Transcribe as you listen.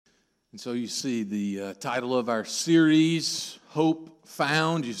And so you see the title of our series, Hope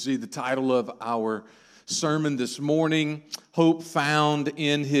Found. You see the title of our sermon this morning, Hope Found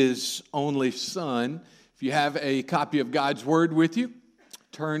in His Only Son. If you have a copy of God's Word with you,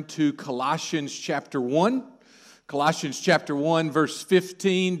 turn to Colossians chapter 1. Colossians chapter 1, verse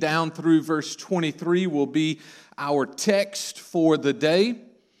 15 down through verse 23 will be our text for the day.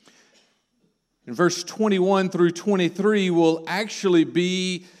 And verse 21 through 23 will actually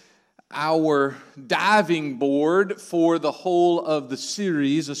be our diving board for the whole of the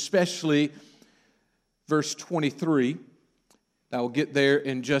series, especially verse 23. I will get there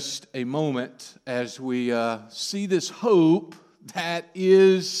in just a moment as we see this hope that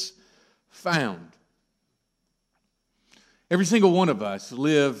is found. Every single one of us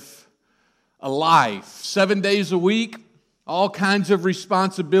live a life, 7 days a week, all kinds of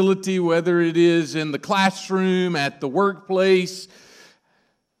responsibility, whether it is in the classroom, at the workplace,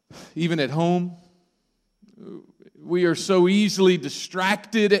 even at home. We are so easily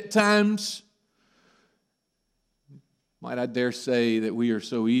distracted at times. Might I dare say that we are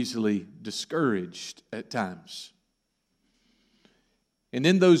so easily discouraged at times. And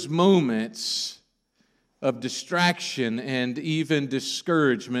in those moments of distraction and even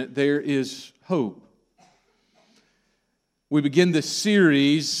discouragement, there is hope. We begin this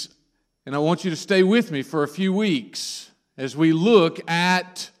series, and I want you to stay with me for a few weeks as we look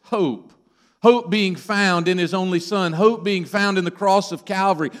at hope. Hope being found in His only Son. Hope being found in the cross of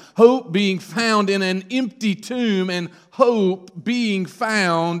Calvary. Hope being found in an empty tomb. And hope being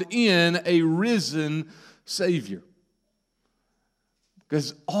found in a risen Savior.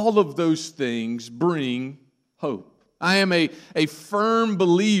 Because all of those things bring hope. I am a firm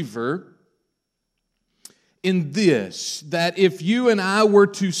believer in this, that if you and I were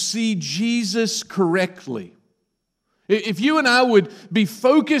to see Jesus correctly, if you and I would be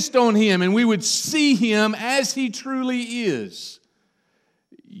focused on Him and we would see Him as He truly is,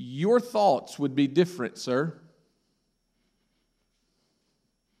 your thoughts would be different, sir.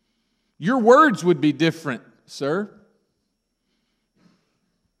 Your words would be different, sir.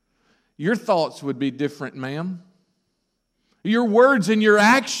 Your thoughts would be different, ma'am. Your words and your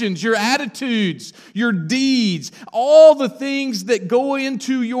actions, your attitudes, your deeds, all the things that go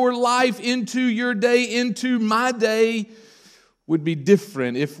into your life, into your day, into my day, would be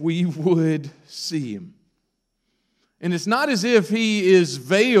different if we would see Him. And it's not as if He is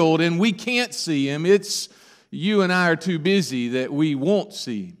veiled and we can't see Him. It's you and I are too busy that we won't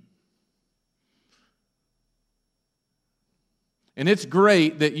see Him. And it's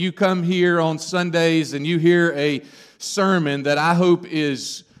great that you come here on Sundays and you hear a sermon that I hope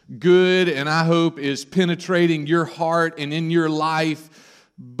is good and I hope is penetrating your heart and in your life.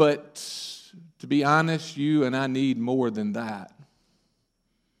 But to be honest, you and I need more than that.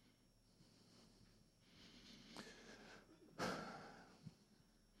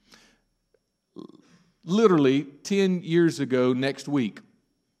 Literally 10 years ago next week,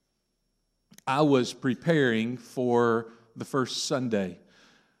 I was preparing for the first Sunday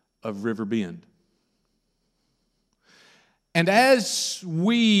of River Bend. And as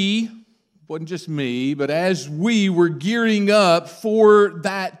we, wasn't just me, but as we were gearing up for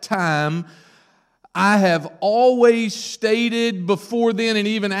that time, I have always stated before then and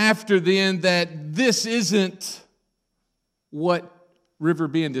even after then that this isn't what River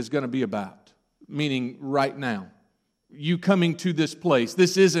Bend is going to be about. Meaning right now, you coming to this place,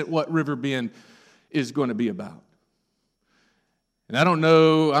 this isn't what River Bend is going to be about. And I don't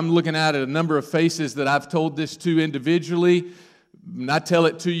know, I'm looking at a number of faces that I've told this to individually, and I tell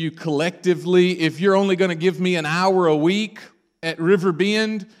it to you collectively. If you're only going to give me an hour a week at River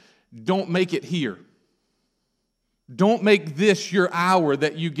Bend, don't make it here. Don't make this your hour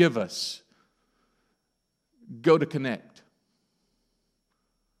that you give us. Go to Connect.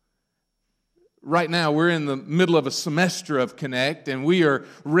 Right now, we're in the middle of a semester of Connect, and we are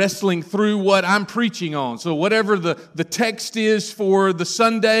wrestling through what I'm preaching on. So whatever the text is for the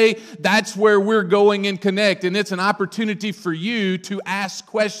Sunday, that's where we're going in Connect. And it's an opportunity for you to ask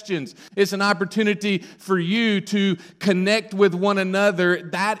questions. It's an opportunity for you to connect with one another.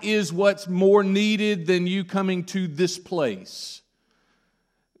 That is what's more needed than you coming to this place.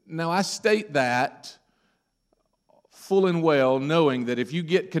 Now, I state that full and well, knowing that if you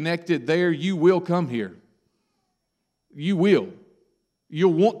get connected there, you will come here. You will.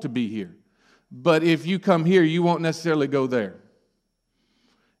 You'll want to be here. But if you come here, you won't necessarily go there.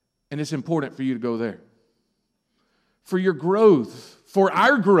 And it's important for you to go there. For your growth, for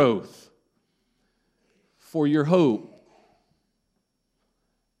our growth, for your hope,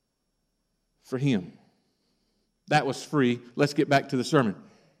 for Him. That was free. Let's get back to the sermon.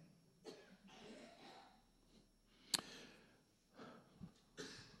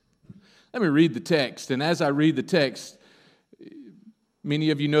 Let me read the text, and as I read the text, many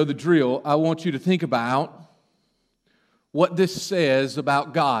of you know the drill. I want you to think about what this says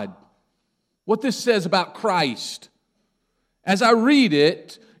about God, what this says about Christ. As I read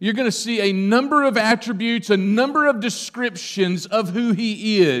it, you're going to see a number of attributes, a number of descriptions of who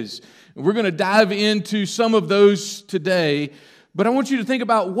He is. And we're going to dive into some of those today, but I want you to think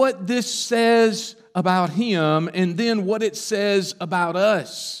about what this says about Him and then what it says about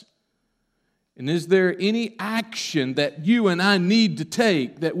us. And is there any action that you and I need to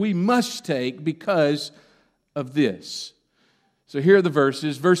take, that we must take because of this? So here are the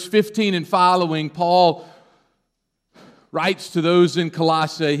verses. Verse 15 and following, Paul writes to those in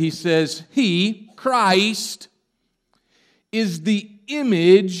Colossae. He says, He, Christ, is the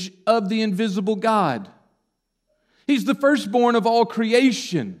image of the invisible God. He's the firstborn of all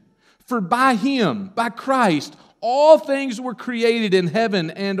creation. For by Him, by Christ, all things were created in heaven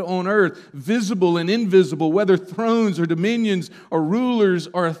and on earth, visible and invisible, whether thrones or dominions or rulers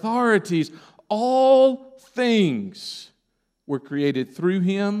or authorities. All things were created through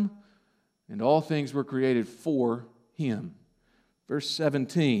Him, and all things were created for Him. Verse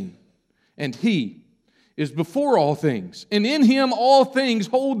 17, and He is before all things, and in Him all things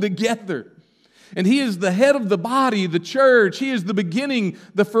hold together. And He is the head of the body, the church. He is the beginning,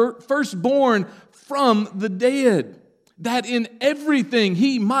 the firstborn from the dead, that in everything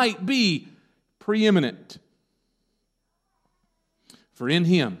He might be preeminent. For in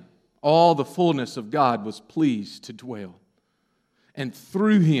Him all the fullness of God was pleased to dwell, and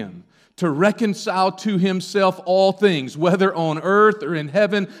through Him to reconcile to Himself all things, whether on earth or in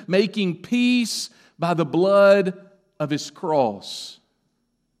heaven, making peace by the blood of His cross.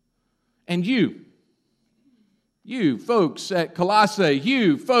 And you folks at Colossae,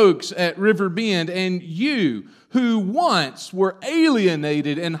 you folks at River Bend, and you who once were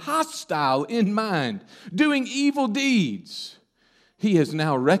alienated and hostile in mind, doing evil deeds, He has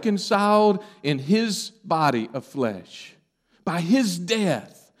now reconciled in His body of flesh by His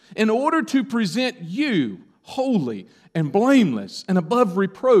death, in order to present you holy and blameless and above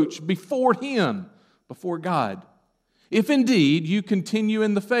reproach before Him, before God. If indeed you continue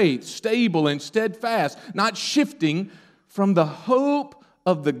in the faith, stable and steadfast, not shifting from the hope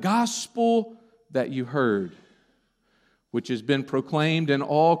of the gospel that you heard, which has been proclaimed in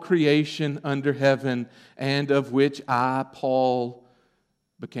all creation under heaven, and of which I, Paul,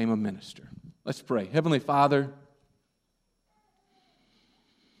 became a minister. Let's pray. Heavenly Father,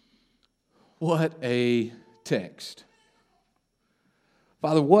 what a text.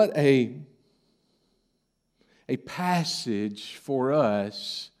 Father, what a passage for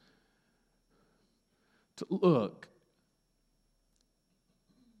us to look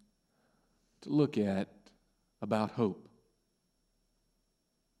at about hope.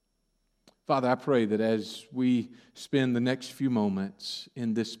 Father, I pray that as we spend the next few moments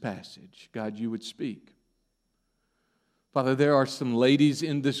in this passage, God, you would speak. Father, there are some ladies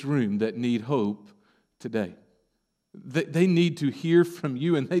in this room that need hope today. They need to hear from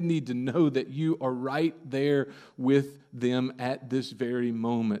you, and they need to know that you are right there with them at this very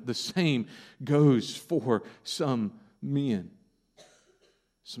moment. The same goes for some men,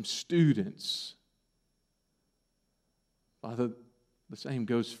 some students. Father, the same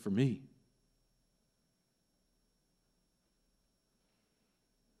goes for me.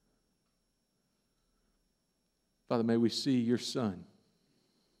 Father, may we see your Son.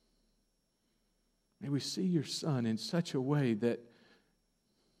 May we see your Son in such a way that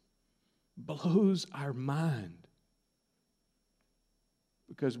blows our mind,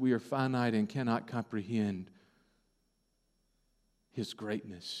 because we are finite and cannot comprehend His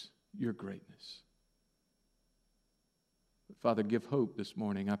greatness, your greatness. But Father, give hope this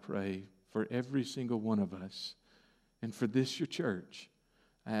morning, I pray, for every single one of us, and for this, your church.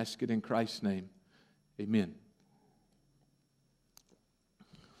 I ask it in Christ's name. Amen.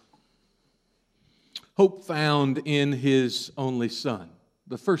 Hope found in His only Son.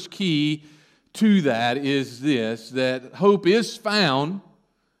 The first key to that is this, that hope is found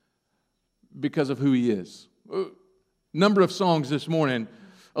because of who He is. A number of songs this morning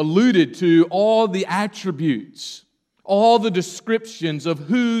alluded to all the attributes, all the descriptions of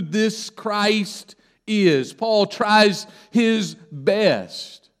who this Christ is. Paul tries his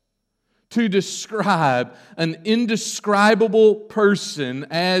best to describe an indescribable person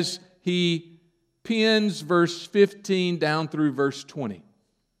as he pens verse 15 down through verse 20.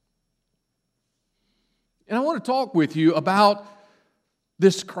 And I want to talk with you about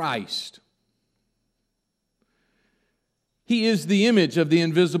this Christ. He is the image of the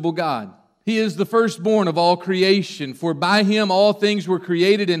invisible God. He is the firstborn of all creation. For by Him all things were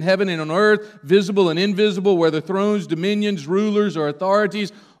created in heaven and on earth, visible and invisible, whether thrones, dominions, rulers, or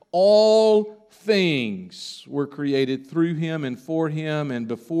authorities. All things were created through Him and for Him, and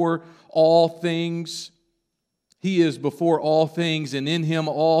before all things. He is before all things, and in Him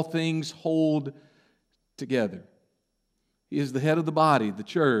all things hold together. He is the head of the body, the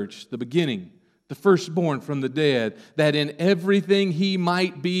church, the beginning, the firstborn from the dead, that in everything He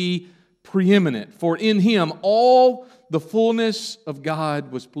might be preeminent. For in Him all the fullness of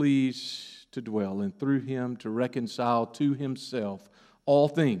God was pleased to dwell, and through Him to reconcile to Himself all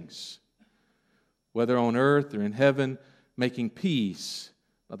things, whether on earth or in heaven, making peace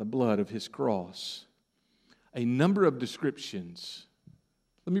by the blood of His cross. A number of descriptions.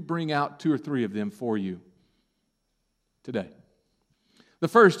 Let me bring out 2 or 3 of them for you today. The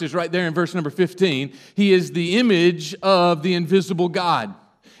first is right there in verse number 15. He is the image of the invisible God.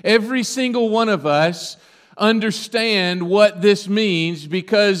 Every single one of us understand what this means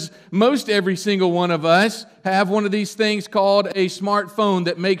because most every single one of us have one of these things called a smartphone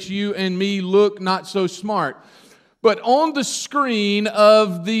that makes you and me look not so smart. But on the screen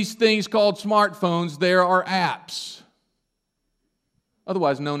of these things called smartphones, there are apps,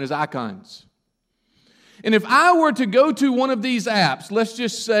 otherwise known as icons. And if I were to go to one of these apps, let's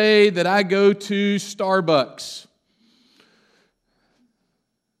just say that I go to Starbucks.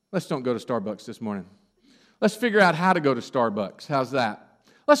 Let's don't go to Starbucks this morning. Let's figure out how to go to Starbucks. How's that?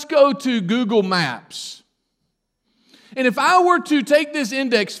 Let's go to Google Maps. And if I were to take this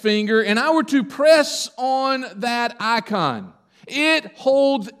index finger and I were to press on that icon, it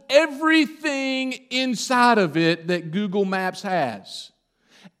holds everything inside of it that Google Maps has.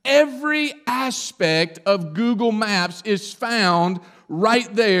 Every aspect of Google Maps is found right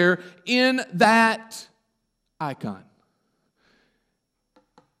there in that icon.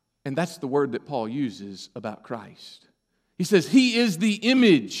 And that's the word that Paul uses about Christ. He says He is the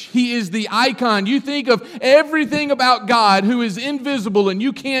image. He is the icon. You think of everything about God who is invisible and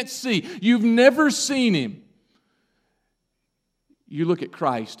you can't see. You've never seen Him. You look at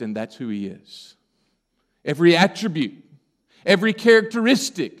Christ and that's who He is. Every attribute, every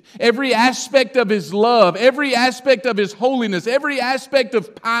characteristic, every aspect of His love, every aspect of His holiness, every aspect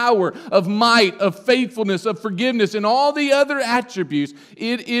of power, of might, of faithfulness, of forgiveness, and all the other attributes,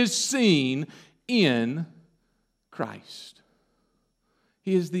 it is seen in Christ.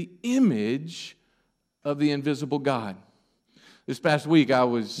 He is the image of the invisible God. This past week I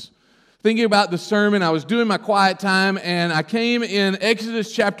was thinking about the sermon. I was doing my quiet time and I came in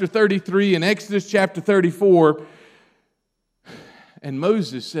Exodus chapter 33 and Exodus chapter 34. And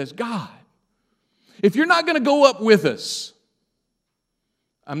Moses says, God, if you're not going to go up with us,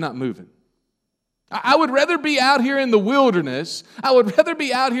 I'm not moving. I would rather be out here in the wilderness. I would rather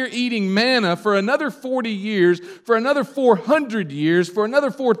be out here eating manna for another 40 years, for another 400 years, for another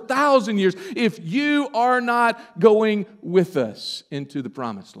 4,000 years, if you are not going with us into the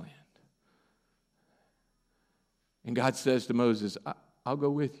promised land. And God says to Moses, I'll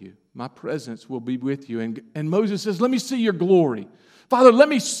go with you. My presence will be with you. And Moses says, let me see your glory. Father, let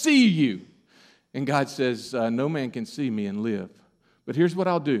me see you. And God says, no man can see me and live. But here's what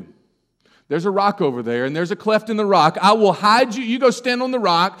I'll do. There's a rock over there, and there's a cleft in the rock. I will hide you. You go stand on the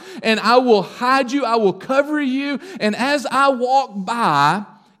rock, and I will hide you. I will cover you. And as I walk by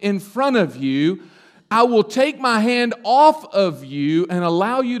in front of you, I will take my hand off of you and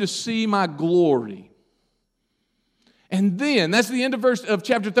allow you to see my glory. And then, that's the end of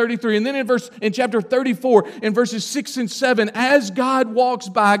chapter 33. And then in chapter 34, in verses 6 and 7, as God walks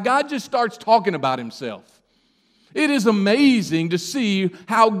by, God just starts talking about Himself. It is amazing to see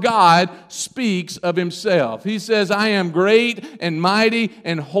how God speaks of Himself. He says, I am great and mighty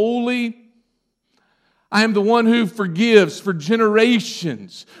and holy. I am the one who forgives for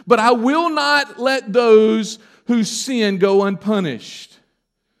generations. But I will not let those who sin go unpunished.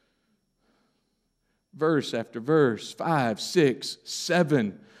 Verse after verse, 5, 6,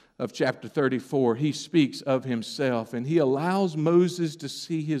 7 of chapter 34, He speaks of Himself and He allows Moses to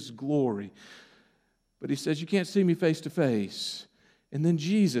see His glory. But He says, you can't see me face to face. And then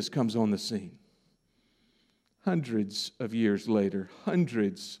Jesus comes on the scene. Hundreds of years later,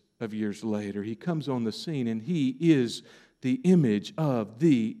 He comes on the scene and He is the image of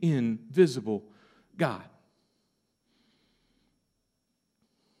the invisible God.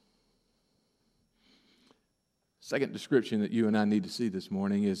 Second description that you and I need to see this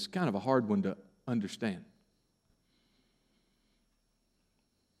morning is kind of a hard one to understand.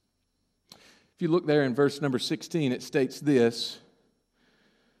 If you look there in verse number 16, it states this.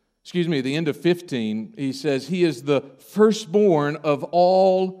 The end of 15, he says, He is the firstborn of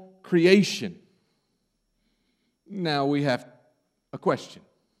all creation. Now we have a question.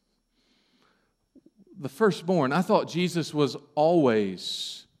 The firstborn, I thought Jesus was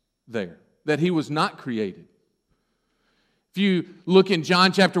always there, that he was not created. If you look in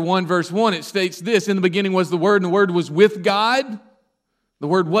John chapter 1, verse 1, it states this: in the beginning was the Word, and the Word was with God. The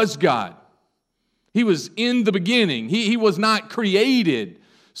Word was God. He was in the beginning. He was not created.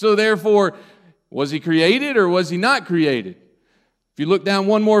 So therefore, was he created or was he not created? If you look down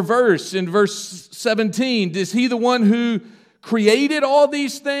one more verse, in verse 17, is he the one who created all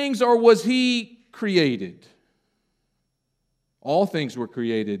these things, or was he created? All things were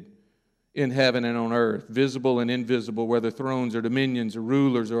created in heaven and on earth, visible and invisible, whether thrones or dominions or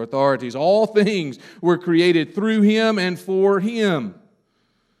rulers or authorities. All things were created through him and for him.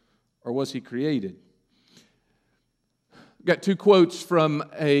 Or was he created? I've got two quotes from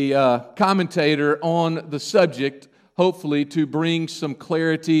a commentator on the subject, hopefully to bring some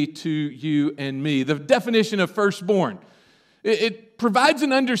clarity to you and me. The definition of firstborn, it provides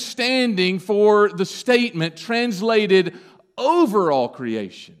an understanding for the statement translated overall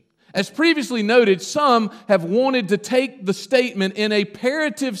creation. As previously noted, some have wanted to take the statement in a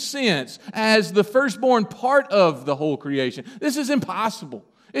parative sense as the firstborn part of the whole creation. This is impossible.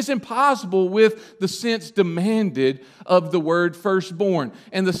 It's impossible with the sense demanded of the word firstborn.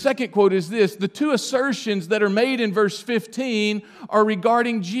 And the second quote is this: the two assertions that are made in verse 15 are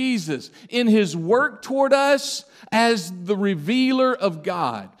regarding Jesus in his work toward us as the revealer of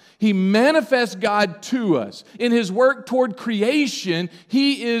God. He manifests God to us. In his work toward creation,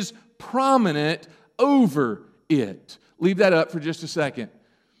 he is prominent over it. Leave that up for just a second.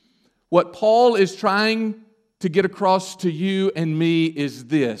 What Paul is trying to get across to you and me is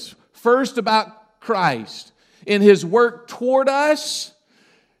this. First, about Christ. In his work toward us,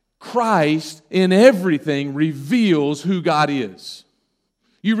 Christ in everything reveals who God is.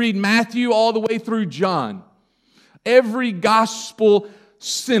 You read Matthew all the way through John. Every gospel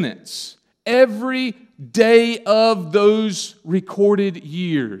sentence, every day of those recorded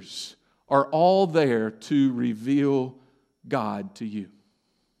years are all there to reveal God to you.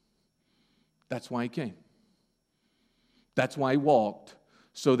 That's why he came. That's why he walked,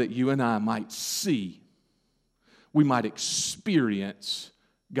 so that you and I might see, we might experience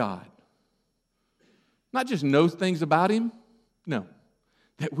God. Not just know things about him, no,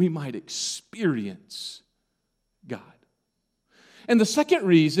 that we might experience God. And the second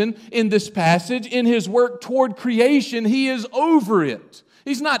reason in this passage, in his work toward creation, he is over it.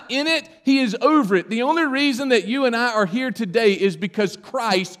 He's not in it, he is over it. The only reason that you and I are here today is because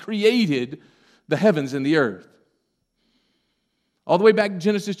Christ created the heavens and the earth. All the way back to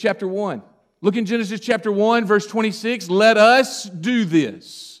Genesis chapter 1. Look in Genesis chapter 1, verse 26. Let us do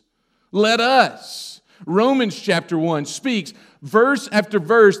this. Let us. Romans chapter 1 speaks verse after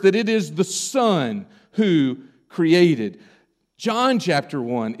verse that it is the Son who created. John chapter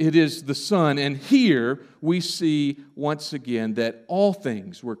 1, it is the Son. And here we see once again that all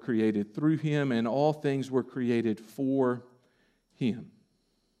things were created through him and all things were created for him.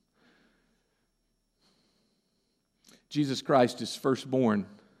 Jesus Christ is firstborn,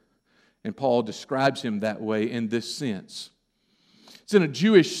 and Paul describes him that way in this sense. It's in a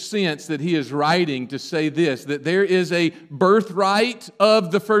Jewish sense that he is writing to say this, that there is a birthright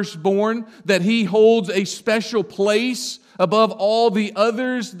of the firstborn, that he holds a special place above all the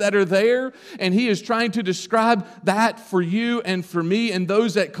others that are there, and he is trying to describe that for you and for me and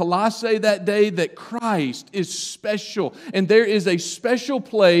those at Colossae that day, that Christ is special, and there is a special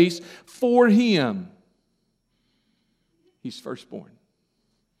place for him. He's firstborn.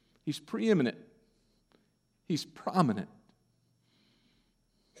 He's preeminent. He's prominent.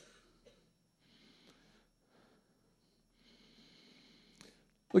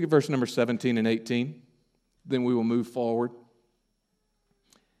 Look at verse number 17 and 18. Then we will move forward.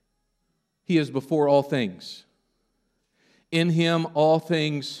 He is before all things. In him all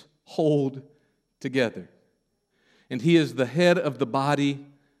things hold together. And he is the head of the body,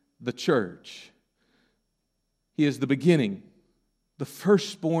 the church. He is the beginning, the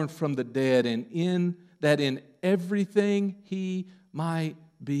firstborn from the dead, and in everything he might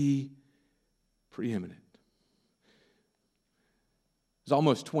be preeminent. It was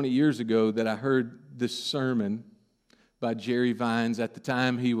almost 20 years ago that I heard this sermon by Jerry Vines. At the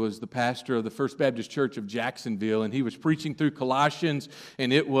time, he was the pastor of the First Baptist Church of Jacksonville, and he was preaching through Colossians,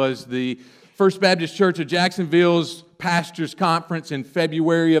 and it was the First Baptist Church of Jacksonville's pastors' conference in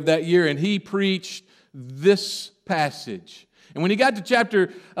February of that year, and he preached this passage. And when he got to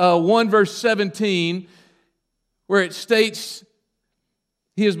chapter 1, verse 17, where it states,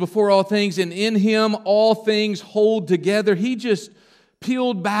 he is before all things, and in him all things hold together, he just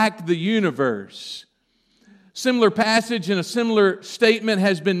peeled back the universe. Similar passage and a similar statement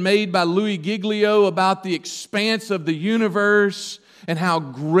has been made by Louis Giglio about the expanse of the universe and how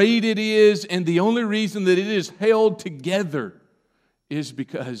great it is, and the only reason that it is held together is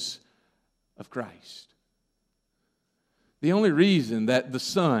because of Christ. The only reason that the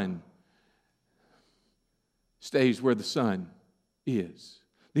sun stays where the sun is.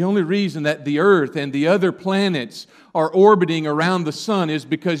 The only reason that the earth and the other planets are orbiting around the sun is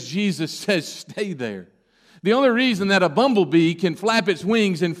because Jesus says, stay there. The only reason that a bumblebee can flap its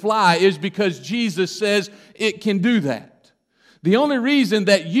wings and fly is because Jesus says it can do that. The only reason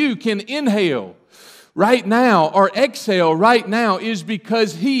that you can inhale right now or exhale right now is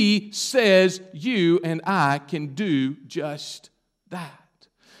because He says you and I can do just that.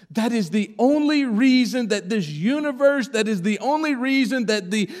 That is the only reason that this universe, that is the only reason that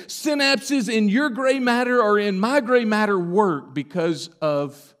the synapses in your gray matter or in my gray matter work, because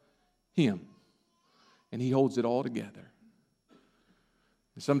of Him. And He holds it all together.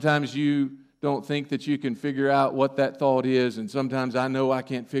 Sometimes you don't think that you can figure out what that thought is, and sometimes I know I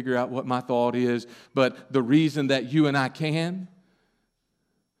can't figure out what my thought is, but the reason that you and I can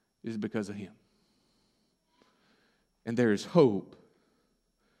is because of Him. And there is hope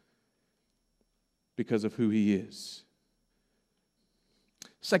because of who He is.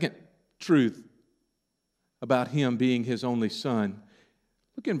 Second truth about Him being His only Son.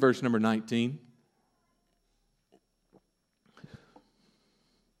 Look in verse number 19.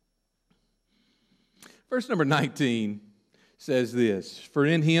 Verse number 19 says this, for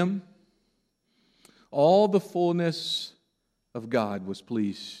in Him all the fullness of God was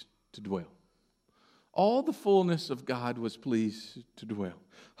pleased to dwell. All the fullness of God was pleased to dwell.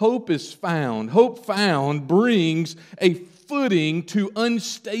 Hope is found. Hope found brings a footing to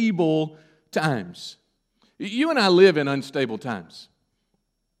unstable times. You and I live in unstable times.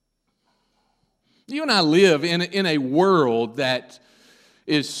 You and I live in a world that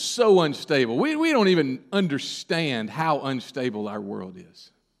is so unstable. We don't even understand how unstable our world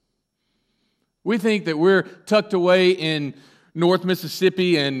is. We think that we're tucked away in North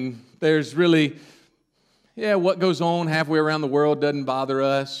Mississippi and there's really, what goes on halfway around the world doesn't bother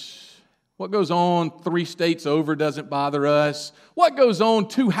us. What goes on 3 states over doesn't bother us. What goes on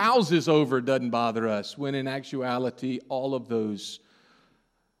 2 houses over doesn't bother us, when in actuality, all of those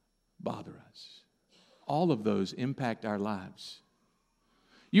bother us. All of those impact our lives.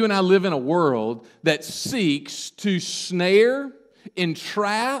 You and I live in a world that seeks to snare,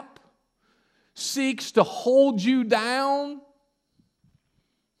 entrap, seeks to hold you down.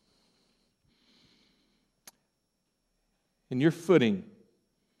 And your footing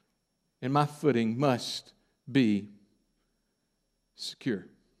and my footing must be secure.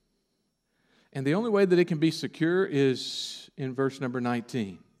 And the only way that it can be secure is in verse number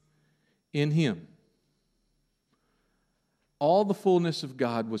 19. In Him all the fullness of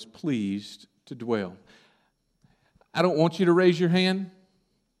God was pleased to dwell. I don't want you to raise your hand,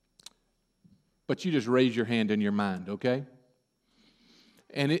 but you just raise your hand in your mind, okay?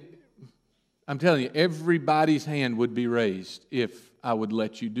 And I'm telling you, everybody's hand would be raised if I would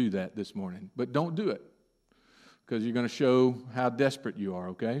let you do that this morning. But don't do it, because you're going to show how desperate you are,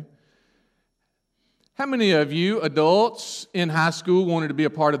 okay? How many of you adults in high school wanted to be a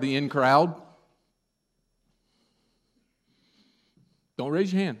part of the in crowd? Don't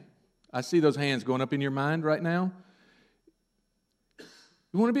raise your hand. I see those hands going up in your mind right now.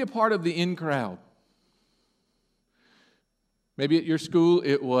 You want to be a part of the in crowd. Maybe at your school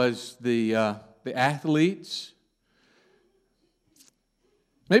it was the athletes.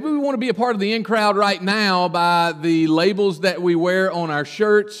 Maybe we want to be a part of the in crowd right now by the labels that we wear on our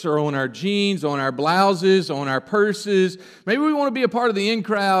shirts or on our jeans, on our blouses, on our purses. Maybe we want to be a part of the in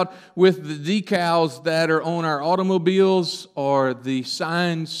crowd with the decals that are on our automobiles or the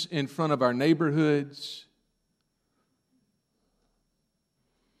signs in front of our neighborhoods.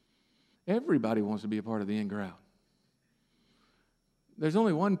 Everybody wants to be a part of the in crowd. There's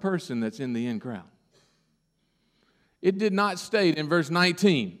only one person that's in the in crowd. It did not state in verse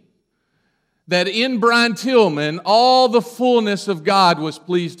 19 that in Brian Tillman all the fullness of God was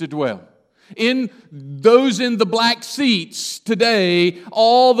pleased to dwell. In those in the black seats today,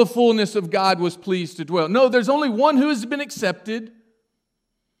 all the fullness of God was pleased to dwell. No, there's only one who has been accepted.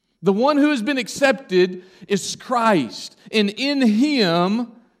 The one who has been accepted is Christ. And in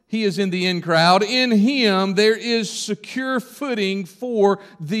Him, He is in the in crowd. In Him, there is secure footing for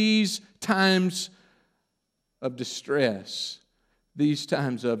these times of distress, these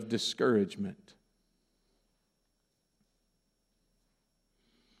times of discouragement.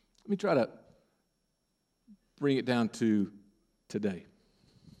 Let me try to bring it down to today.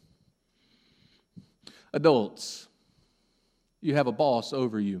 Adults, you have a boss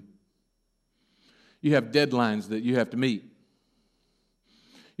over you. You have deadlines that you have to meet.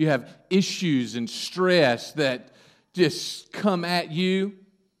 You have issues and stress that just come at you.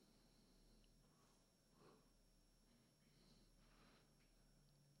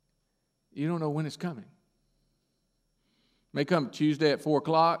 You don't know when it's coming. It may come Tuesday at 4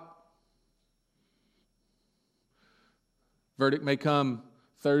 o'clock. Verdict may come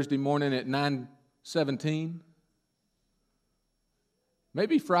Thursday morning at 9:17.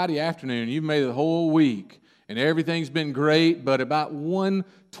 Maybe Friday afternoon. You've made it the whole week, and everything's been great, but about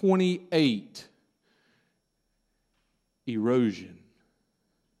 1:28, erosion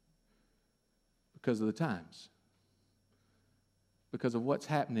because of the times, because of what's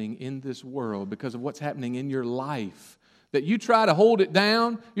happening in this world, because of what's happening in your life. That you try to hold it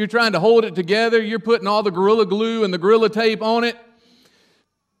down, you're trying to hold it together, you're putting all the Gorilla Glue and the Gorilla Tape on it.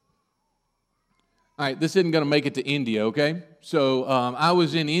 All right, this isn't going to make it to India, okay? So I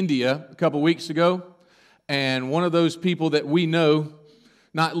was in India a couple weeks ago, and one of those people that we know,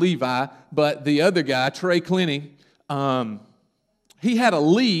 not Levi, but the other guy, Trey Clenny, he had a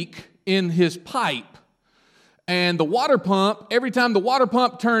leak in his pipe. And the water pump, every time the water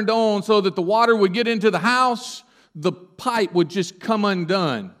pump turned on so that the water would get into the house, the pipe would just come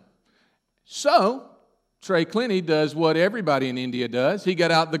undone. So Trey Clenny does what everybody in India does. He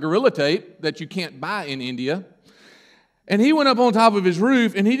got out the Gorilla Tape that you can't buy in India. And he went up on top of his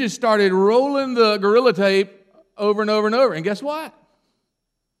roof and he just started rolling the Gorilla Tape over and over and over. And guess what?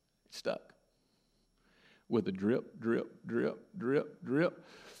 It stuck. With a drip, drip, drip, drip, drip.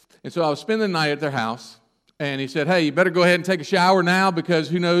 And so I was spending the night at their house. And he said, hey, you better go ahead and take a shower now because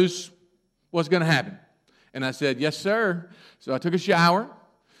who knows what's going to happen. And I said, yes, sir. So I took a shower,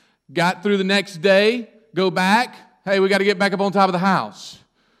 got through the next day, go back. Hey, we got to get back up on top of the house.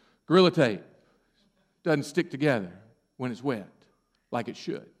 Gorilla Tape doesn't stick together when it's wet like it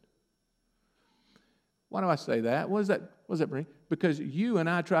should. Why do I say that? What does that bring? Because you and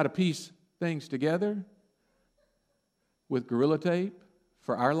I try to piece things together with Gorilla Tape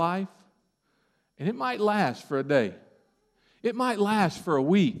for our life, and it might last for a day. It might last for a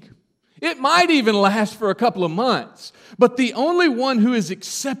week. It might even last for a couple of months. But the only one who is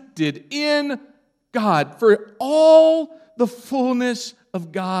accepted in God for all the fullness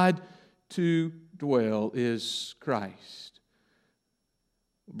of God to dwell is Christ.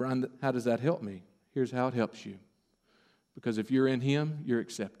 Brian, how does that help me? Here's how it helps you. Because if you're in Him, you're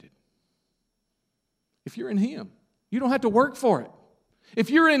accepted. If you're in Him, you don't have to work for it. If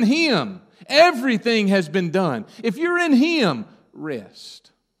you're in Him, everything has been done. If you're in Him,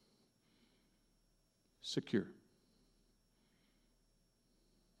 rest. Secure.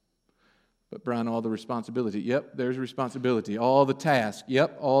 But Brian, all the responsibility. Yep, there's responsibility. All the task.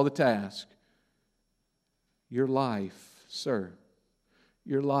 Yep, all the task. Your life, sir,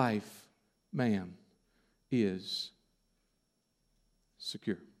 your life, ma'am, is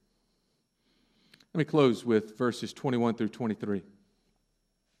secure. Let me close with verses 21 through 23.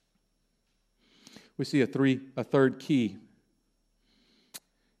 We see a third key.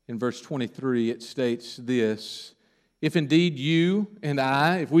 In verse 23, it states this: if indeed you and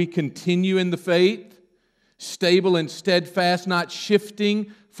I, if we continue in the faith, stable and steadfast, not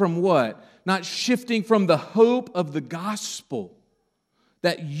shifting from what? Not shifting from the hope of the gospel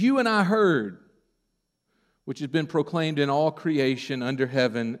that you and I heard, which has been proclaimed in all creation under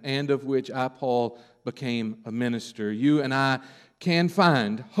heaven, and of which I, Paul, became a minister. You and I can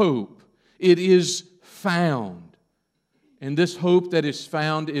find hope. It is found. And this hope that is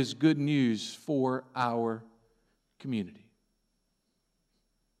found is good news for our community.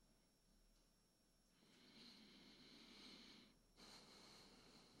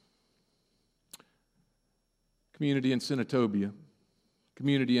 Community in Senatobia,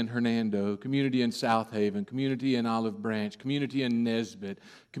 community in Hernando, community in South Haven, community in Olive Branch, community in Nesbitt,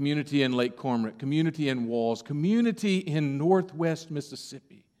 community in Lake Cormorant, community in Walls, community in Northwest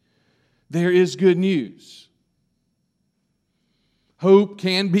Mississippi. There is good news. Hope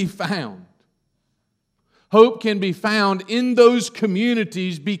can be found. Hope can be found in those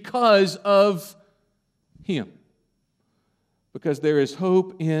communities because of Him. Because there is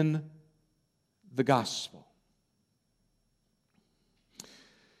hope in the gospel. I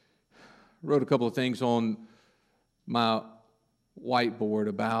wrote a couple of things on my whiteboard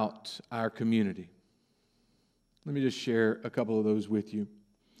about our community. Let me just share a couple of those with you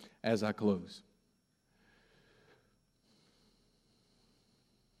as I close.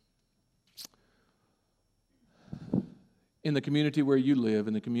 In the community where you live,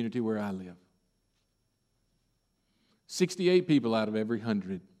 in the community where I live, 68 people out of every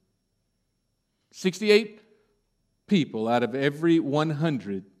 100 68 people out of every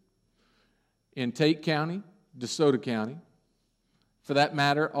 100 in Tate County, DeSoto County, for that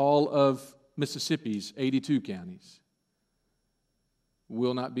matter, all of Mississippi's 82 counties,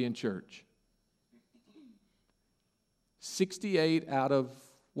 will not be in church. 68 out of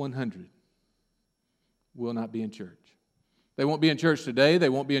 100 will not be in church. They won't be in church today. They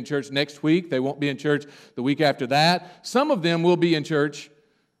won't be in church next week. They won't be in church the week after that. Some of them will be in church.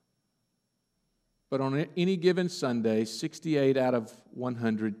 But on any given Sunday, 68 out of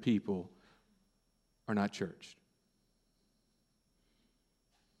 100 people are not churched.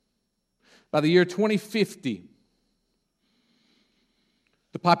 By the year 2050,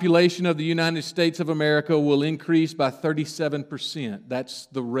 the population of the United States of America will increase by 37%. That's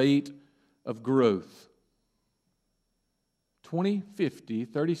the rate of growth. 2050,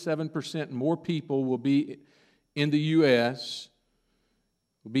 37% more people will be in the U.S.,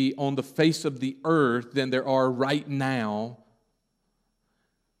 will be on the face of the earth than there are right now.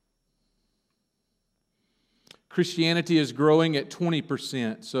 Christianity is growing at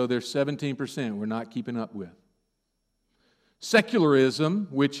 20%, so there's 17% we're not keeping up with. Secularism,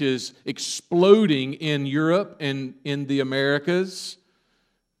 which is exploding in Europe and in the Americas,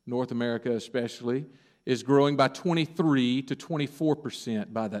 North America especially, is growing by 23 to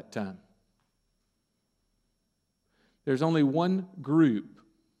 24% by that time. There's only one group,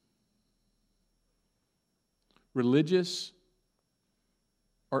 religious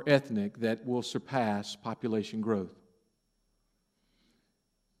or ethnic, that will surpass population growth.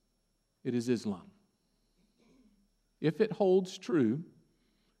 It is Islam. If it holds true,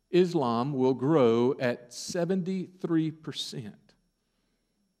 Islam will grow at 73%.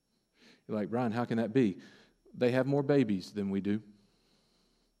 You're like, Brian, how can that be? They have more babies than we do.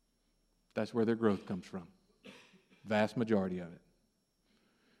 That's where their growth comes from. Vast majority of it.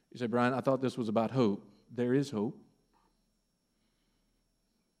 You say, Brian, I thought this was about hope. There is hope.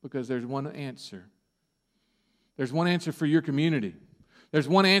 Because there's one answer. There's one answer for your community. There's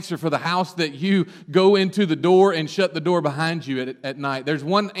one answer for the house that you go into the door and shut the door behind you at night. There's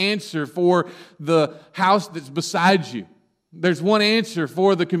one answer for the house that's beside you. There's one answer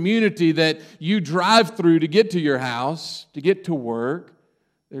for the community that you drive through to get to your house, to get to work.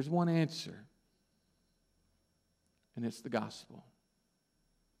 There's one answer. And it's the gospel.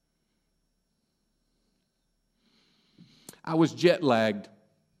 I was jet lagged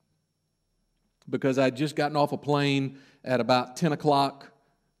because I'd just gotten off a plane at about 10 o'clock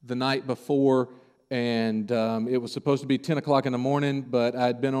the night before, and it was supposed to be 10 o'clock in the morning, but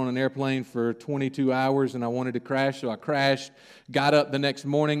I'd been on an airplane for 22 hours, and I wanted to crash, so I crashed, got up the next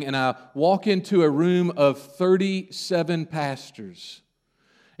morning, and I walk into a room of 37 pastors.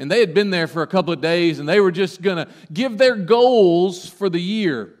 And they had been there for a couple of days, and they were just going to give their goals for the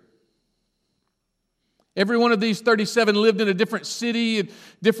year. Every one of these 37 lived in a different city, a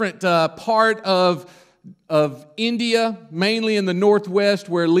different part of India, mainly in the northwest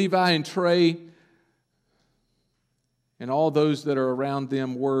where Levi and Trey and all those that are around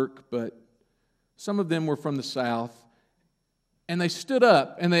them work, but some of them were from the south. And they stood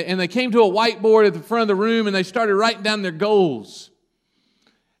up and they came to a whiteboard at the front of the room and they started writing down their goals.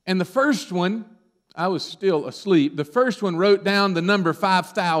 And the first one, I was still asleep, the first one wrote down the number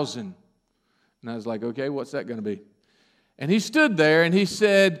 5,000. And I was like, okay, what's that going to be? And he stood there and he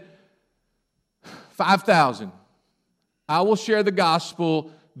said, 5,000. I will share the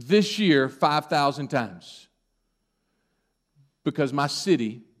gospel this year 5,000 times. Because my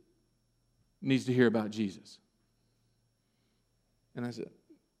city needs to hear about Jesus. And I said,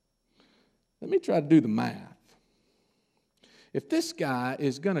 let me try to do the math. If this guy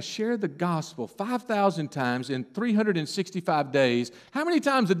is going to share the gospel 5,000 times in 365 days, how many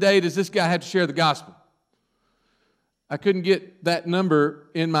times a day does this guy have to share the gospel? I couldn't get that number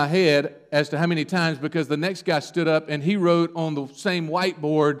in my head as to how many times because the next guy stood up and he wrote on the same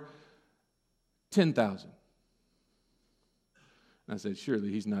whiteboard 10,000. And I said, surely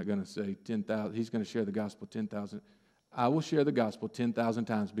he's not going to say 10,000. He's going to share the gospel 10,000. I will share the gospel 10,000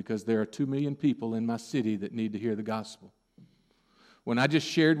 times because there are 2 million people in my city that need to hear the gospel. When I just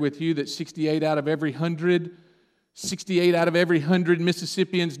shared with you that 68 out of every 100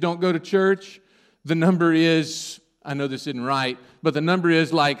 Mississippians don't go to church, the number is, I know this isn't right, but the number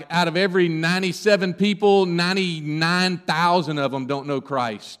is like out of every 97 people, 99,000 of them don't know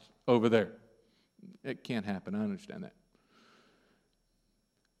Christ over there. It can't happen, I understand that.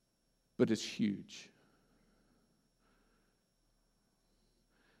 But it's huge.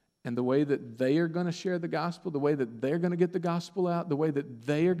 And the way that they are going to share the gospel, the way that they're going to get the gospel out, the way that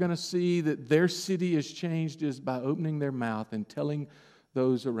they are going to see that their city is changed is by opening their mouth and telling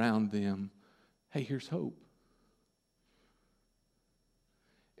those around them hey, here's hope.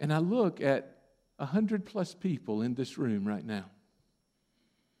 And I look at 100+ people in this room right now.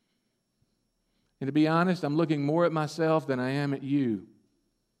 And to be honest, I'm looking more at myself than I am at you.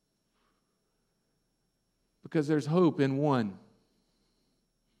 Because there's hope in one.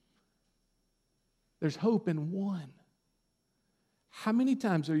 There's hope in one. How many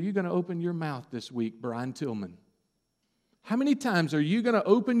times are you going to open your mouth this week, Brian Tillman? How many times are you going to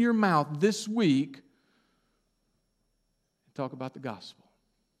open your mouth this week and talk about the gospel?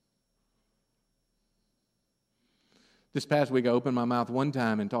 This past week, I opened my mouth one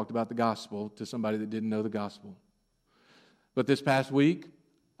time and talked about the gospel to somebody that didn't know the gospel. But this past week,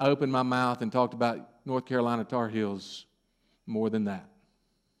 I opened my mouth and talked about North Carolina Tar Heels more than that.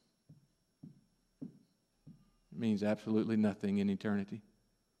 It means absolutely nothing in eternity.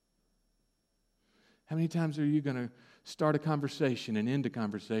 How many times are you going to start a conversation and end a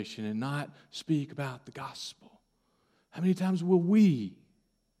conversation and not speak about the gospel? How many times will we?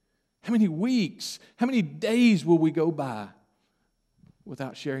 How many weeks, how many days will we go by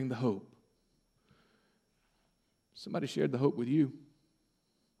without sharing the hope? Somebody shared the hope with you.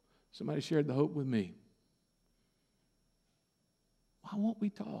 Somebody shared the hope with me. Why won't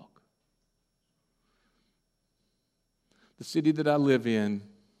we talk? The city that I live in,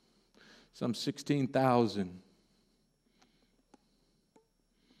 some 16,000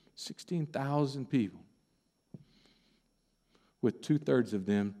 people, with 2/3 of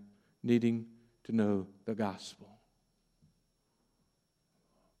them needing to know the gospel.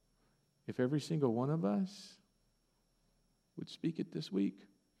 If every single one of us would speak it this week,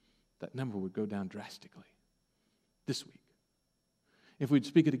 that number would go down drastically. This week. If we'd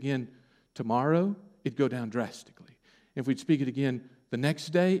speak it again tomorrow, it'd go down drastically. If we'd speak it again the next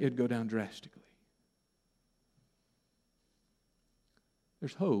day, it'd go down drastically.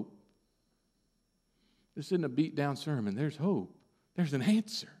 There's hope. This isn't a beat down sermon. There's hope. There's an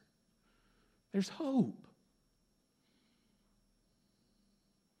answer. There's hope.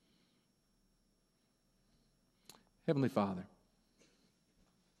 Heavenly Father,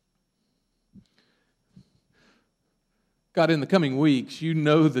 God, in the coming weeks, you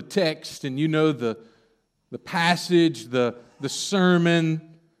know the text and you know the passage, the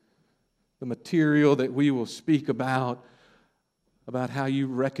sermon, the material that we will speak about how you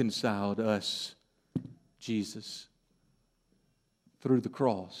reconciled us, Jesus, through the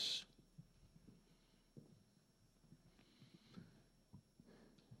cross.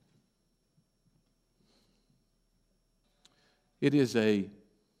 It is a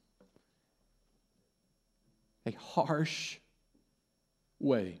harsh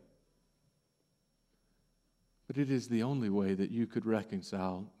way, but it is the only way that you could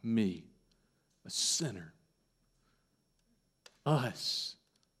reconcile me, a sinner, us,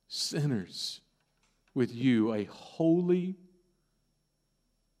 sinners, with you, a holy,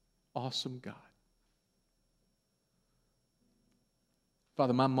 awesome God.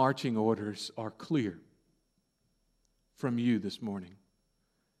 Father, my marching orders are clear from you this morning.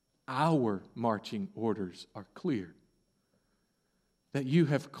 Our marching orders are clear. That you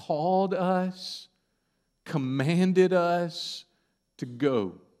have called us, commanded us to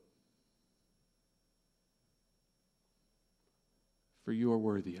go. For you are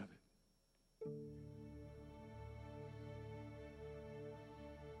worthy of it.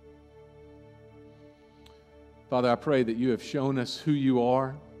 Father, I pray that you have shown us who you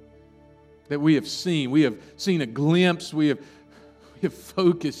are, that we have seen a glimpse, we have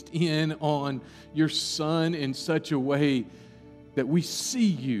focused in on your Son in such a way that we see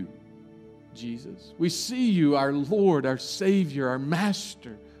you, Jesus. We see you, our Lord, our Savior, our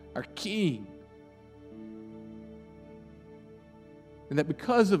Master, our King. And that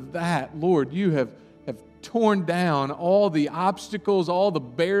because of that, Lord, you have torn down all the obstacles, all the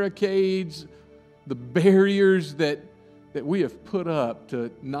barricades, the barriers that we have put up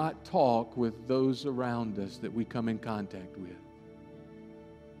to not talk with those around us that we come in contact with.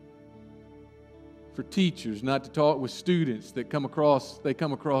 For teachers not to talk with students that come across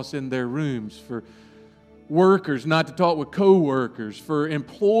in their rooms. For workers not to talk with co-workers. For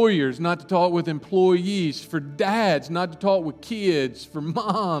employers not to talk with employees. For dads not to talk with kids. For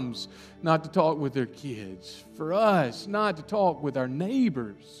moms not to talk with their kids. For us not to talk with our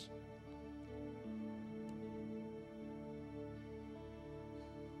neighbors.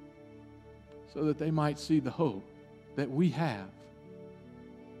 So that they might see the hope that we have.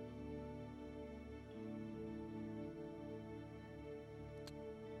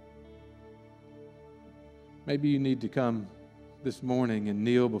 Maybe you need to come this morning and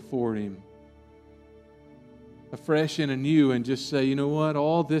kneel before Him afresh and anew and just say, you know what,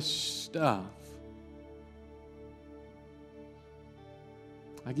 all this stuff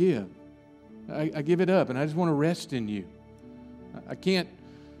I give. I give it up, and I just want to rest in you. I can't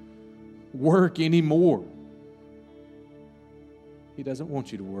work anymore. He doesn't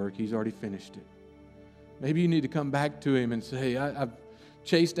want you to work. He's already finished it. Maybe you need to come back to Him and say, I've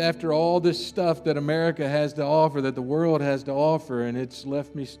chased after all this stuff that America has to offer, that the world has to offer, and it's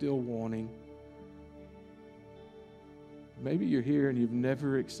left me still wanting. Maybe you're here and you've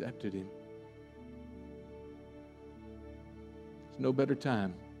never accepted Him. There's no better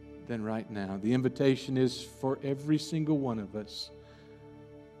time than right now. The invitation is for every single one of us.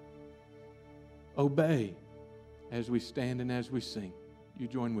 Obey as we stand and as we sing. You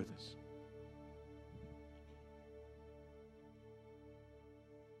join with us.